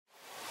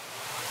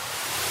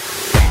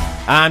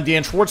I'm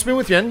Dan Schwartzman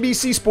with your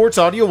NBC Sports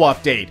Audio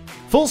Update.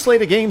 Full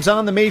slate of games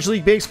on the Major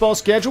League Baseball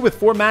schedule with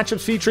 4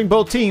 matchups featuring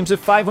both teams at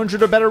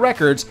 500 or better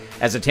records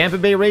as the Tampa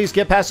Bay Rays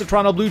get past the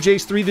Toronto Blue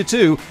Jays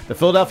 3-2, the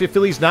Philadelphia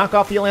Phillies knock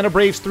off the Atlanta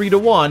Braves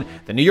 3-1,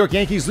 the New York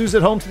Yankees lose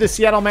at home to the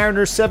Seattle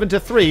Mariners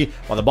 7-3,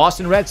 while the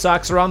Boston Red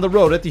Sox are on the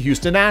road at the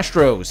Houston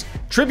Astros.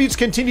 Tributes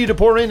continue to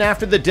pour in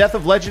after the death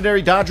of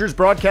legendary Dodgers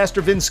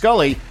broadcaster Vin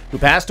Scully, who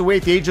passed away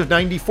at the age of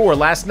 94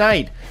 last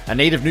night. A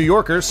native New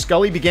Yorker,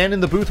 Scully began in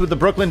the booth with the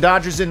Brooklyn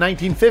Dodgers in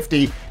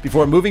 1950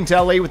 before moving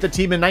to LA with the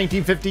team in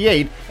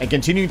 1958 and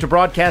continuing to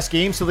broadcast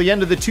games till the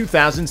end of the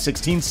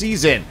 2016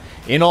 season.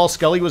 In all,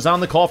 Scully was on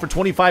the call for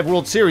 25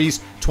 World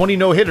Series, 20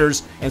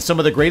 no-hitters, and some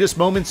of the greatest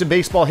moments in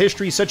baseball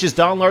history, such as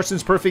Don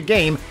Larsen's perfect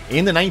game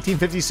in the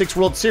 1956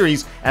 World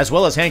Series, as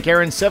well as Hank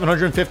Aaron's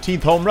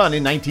 715th home run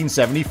in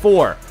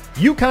 1974.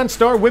 UConn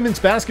star women's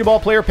basketball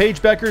player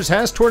Paige Beckers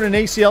has torn an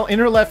ACL in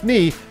her left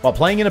knee while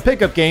playing in a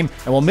pickup game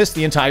and will miss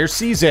the entire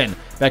season.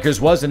 Beckers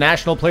was the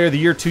National Player of the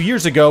Year 2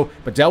 years ago,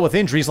 but dealt with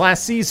injuries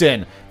last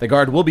season. The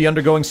guard will be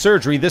undergoing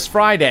surgery this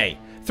Friday.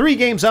 3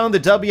 games on the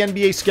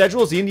WNBA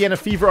schedule as the Indiana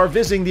Fever are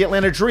visiting the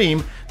Atlanta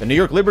Dream. The New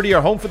York Liberty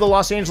are home for the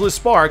Los Angeles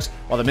Sparks,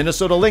 while the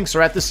Minnesota Lynx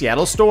are at the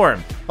Seattle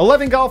Storm.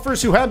 11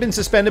 golfers who have been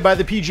suspended by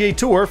the PGA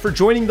Tour for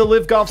joining the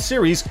LIV Golf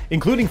Series,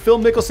 including Phil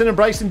Mickelson and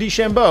Bryson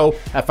DeChambeau,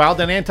 have filed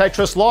an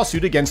antitrust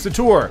lawsuit against the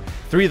tour.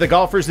 3 of the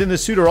golfers in the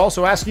suit are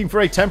also asking for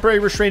a temporary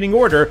restraining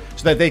order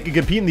so that they can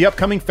compete in the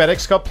upcoming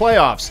FedEx Cup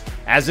playoffs.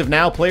 As of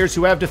now, players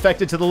who have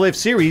defected to the LIV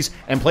Series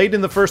and played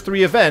in the first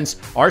 3 events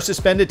are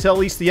suspended till at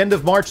least the end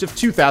of March of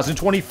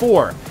 2024.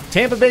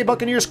 Tampa Bay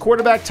Buccaneers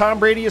quarterback Tom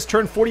Brady has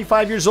turned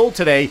 45 years old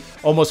today,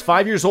 almost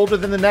 5 years older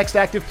than the next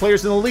active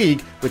players in the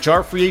league, which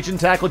are free agent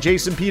tackle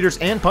Jason Peters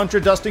and punter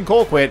Dustin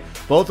Colquitt,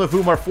 both of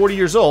whom are 40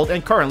 years old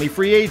and currently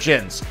free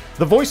agents.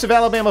 The voice of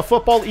Alabama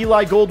football,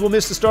 Eli Gold, will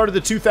miss the start of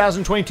the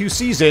 2022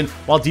 season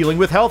while dealing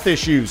with health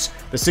issues.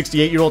 The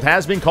 68-year-old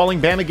has been calling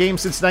Bama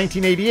games since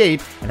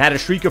 1988 and had a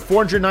streak of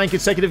 409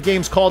 consecutive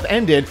games called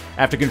ended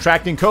after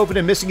contracting COVID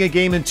and missing a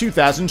game in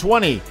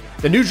 2020.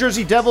 The New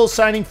Jersey Devils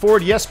signing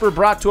forward Jesper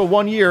Bratt to a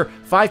 1-year,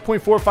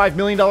 $5.45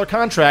 million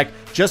contract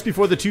just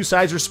before the 2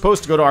 sides were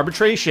supposed to go to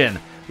arbitration.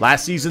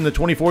 Last season, the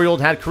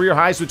 24-year-old had career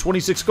highs with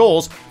 26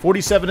 goals,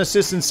 47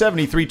 assists, and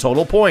 73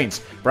 total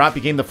points. Bratt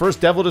became the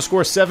first Devil to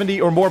score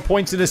 70 or more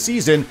points in a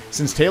season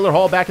since Taylor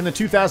Hall back in the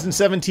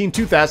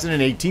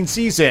 2017-2018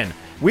 season.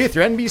 With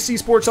your NBC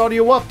Sports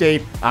Audio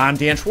Update, I'm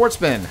Dan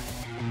Schwartzman.